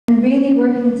and really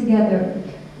working together.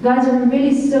 Guys, we're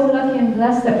really so lucky and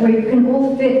blessed that we can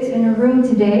all fit in a room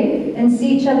today and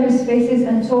see each other's faces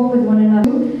and talk with one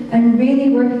another and really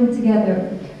working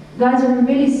together. Guys, we're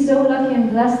really so lucky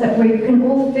and blessed that we can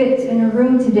all fit in a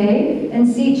room today and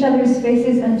see each other's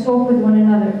faces and talk with one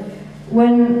another.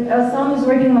 When Sam is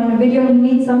working on a video and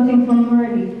he needs something from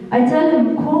Murli, I tell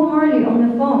him, call Murli on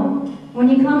the phone. When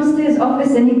he comes to his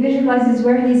office and he visualizes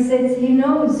where he sits, he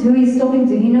knows who he's talking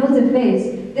to, he knows the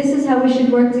face. This is how we should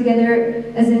work together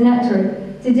as a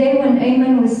network. Today when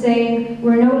Ayman was saying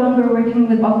we're no longer working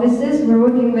with offices, we're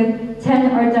working with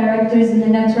 10 art directors in the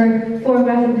network, 4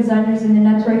 graphic designers in the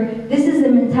network. This is the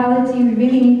mentality we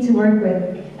really need to work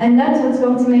with. And that's what's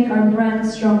going to make our brand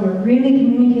stronger, really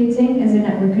communicating as a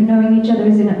network and knowing each other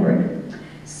as a network.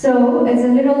 So, as a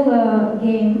little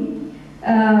game,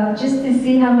 just to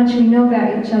see how much we know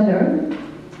about each other,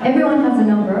 everyone has a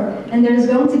number, and there's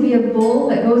going to be a ball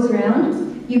that goes around.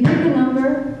 You pick a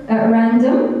number at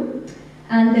random,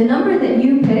 and the number that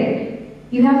you pick,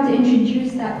 you have to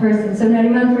introduce that person. So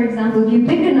Nariman, for example, if you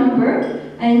pick a number,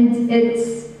 and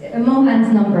it's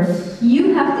Mohan's number,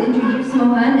 you have to introduce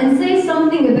Mohan and say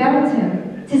something about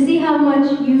him to see how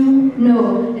much you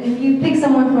know. And if you pick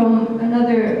someone from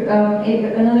another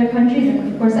country,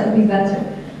 then of course that would be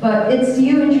better. But it's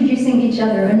you introducing each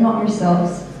other and not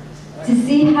yourselves to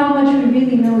see how much we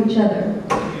really know each other.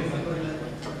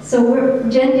 So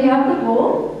Jen, do you have the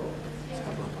ball?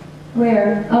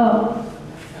 Where? Oh.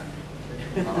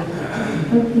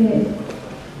 Okay.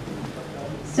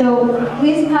 So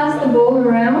please pass the ball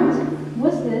around.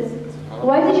 What's this?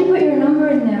 Why did you put your number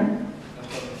in there?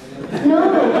 No.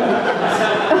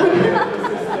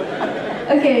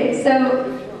 Okay, so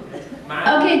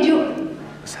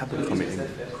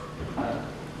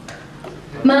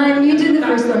Man, you do the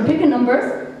first one. Pick a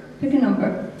number. Pick a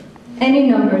number. Any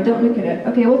number, don't look at it.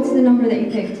 Okay, what's the number that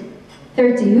you picked?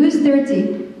 30. Who's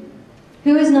 30?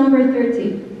 Who is number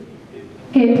 30?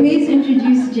 Okay, please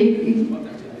introduce JP.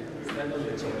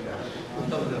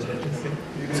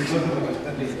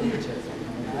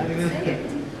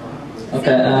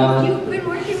 Okay, you've been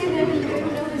working with him, you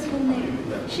don't know his full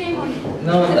name. Shame on you.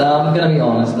 No, I'm gonna be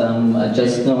honest, I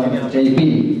just know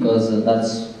JP because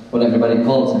that's what everybody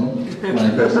calls him when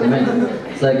I first met.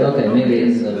 It's like, okay, maybe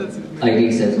his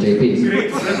ID says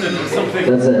JP.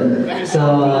 That's it. So,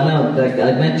 no, like,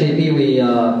 I met JP,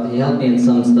 he helped me in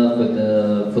some stuff with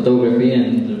the photography,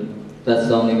 and that's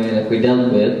the only way that we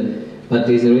dealt with. But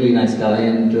he's a really nice guy,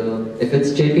 and if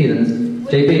it's JP, then it's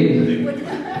JP.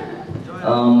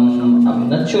 I'm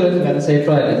not sure if I'm gonna say it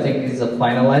right. I think he's a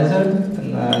finalizer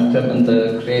in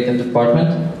the creative department.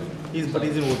 But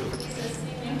he's in water.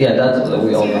 Yeah, that's what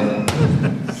we all know.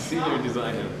 Senior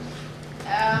designer.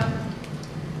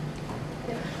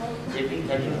 JP,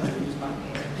 can you introduce me?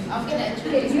 I'm going to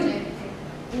introduce you.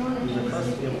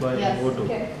 Yes.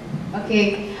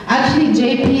 Okay, actually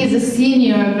JP is a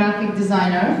senior graphic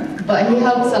designer, but he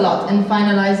helps a lot in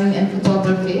finalizing in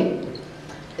photography.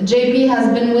 JP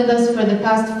has been with us for the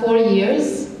past 4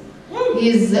 years.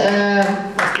 He's the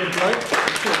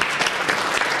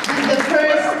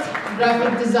first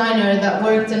graphic designer that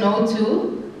worked in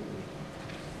O2.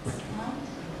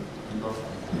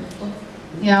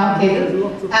 Yeah, okay.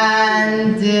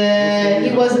 And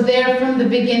he was there from the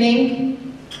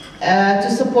beginning to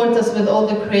support us with all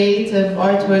the creative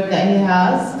artwork that he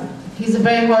has. He's a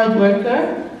very hard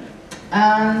worker.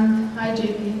 Hi,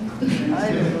 JP.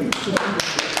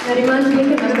 Nariman,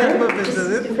 pick a number. Just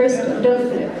first, don't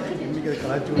put it.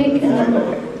 Pick a number.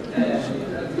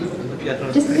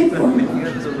 Just pick one.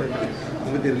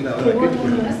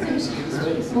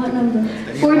 What number?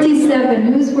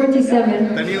 47. Who's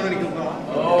 47?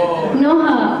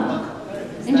 Noha.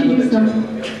 Introduce Noha.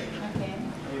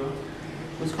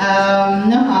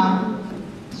 Noha.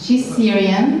 She's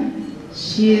Syrian.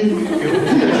 She's...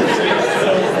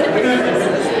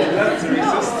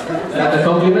 That's a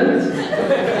compliment?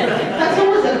 That's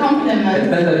always a compliment. It's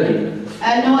better than me.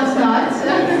 No, it's not.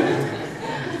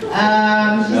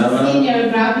 She's a senior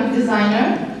graphic designer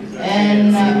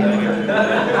and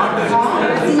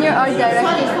Senior art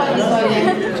director.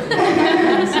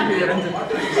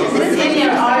 She's a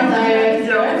senior art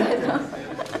director.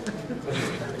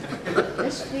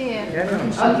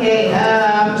 Okay,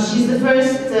 she's the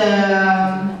first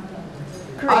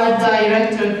art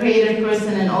director, creative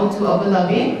person in O2 Abu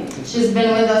Dhabi. She's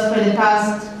been with us for the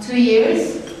past 2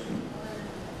 years.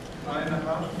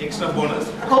 Extra bonus.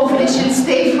 Hopefully she'll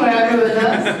stay forever with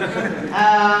us.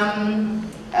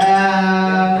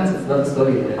 That's not a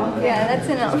story. Yeah, that's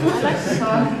enough. I like to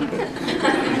talk.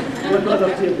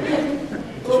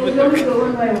 Well, we're going to go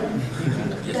one by one.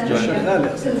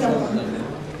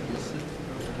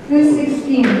 Who's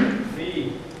 16?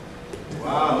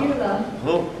 Wow. Yula.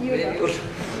 Who? Yula.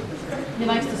 He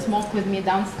likes to smoke with me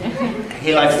downstairs.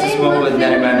 He likes to Say smoke one with thing you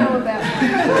know Nariman. about.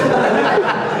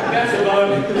 That's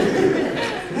about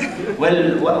it. Well,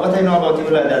 what I know about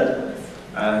Yula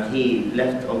that he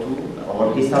left O2,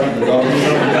 or he started with O2, he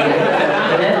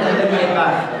left and then came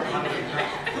back.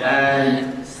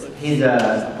 And he's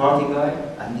a party guy,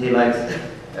 and he likes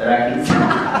Iraqis.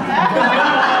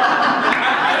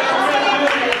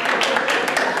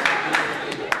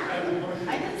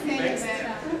 I didn't say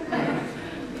anything.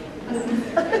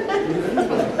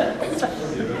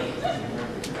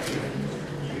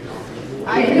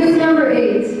 Okay, who's number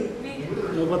 8?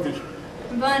 Nobody.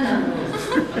 Vanna.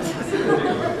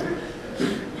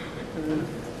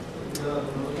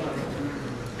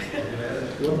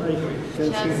 She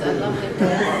has a lovely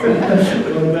voice.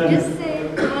 Just say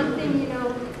one thing you know.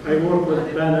 I work with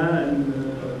Bana in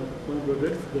one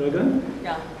project, Dragon.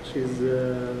 Yeah. She's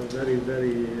very,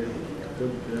 very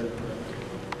good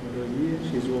employee.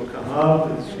 She's work hard.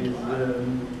 She's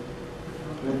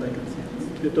what I can say,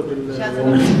 beautiful She has a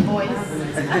woman. lovely voice.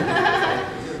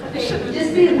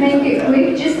 Just to make it quick,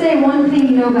 just say one thing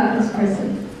you know about this person.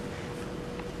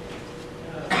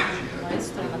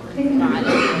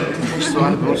 مش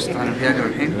سؤال بنص عن فياجرا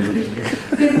الحين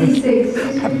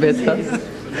 56. حبيتها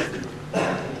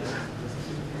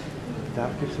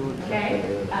Okay.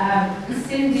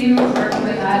 Sindhu worked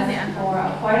with us for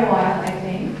quite a while, I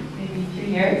think, maybe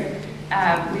 2 years.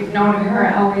 We've known her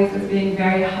always as being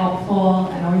very helpful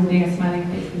and always being a smiling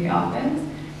face in the office,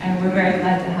 and we're very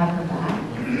glad to have her back.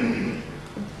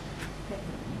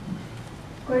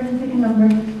 Gordon, pick a number.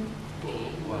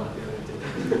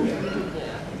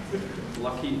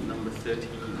 Lucky number 13.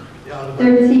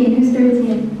 13. Who's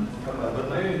 13?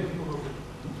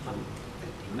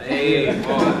 Hey,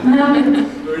 Mohammed.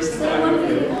 first Say one thing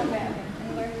you know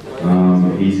about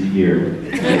him. He's here.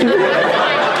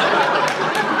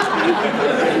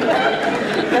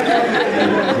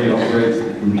 He operates the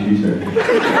computer.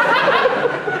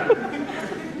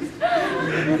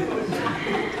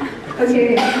 Okay,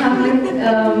 Mohammed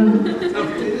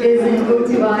is in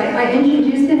O2I. I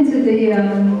introduced him to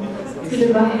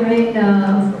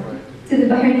the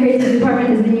Bahrain Creative Department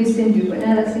as the new Sindhu, but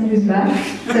now that Sindhu's back,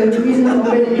 so he's no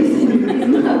longer the new Sindhu, he's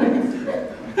Mohammed.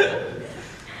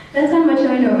 That's how much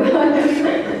I know about him.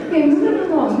 Okay, moving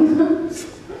along.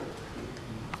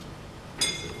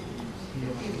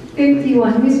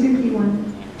 51. Who's 51?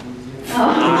 Oh.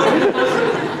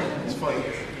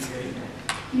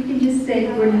 You can just say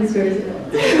Gordon's yours.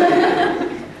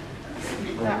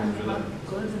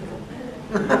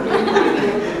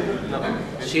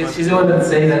 She's the one that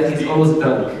says that he's always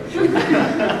drunk.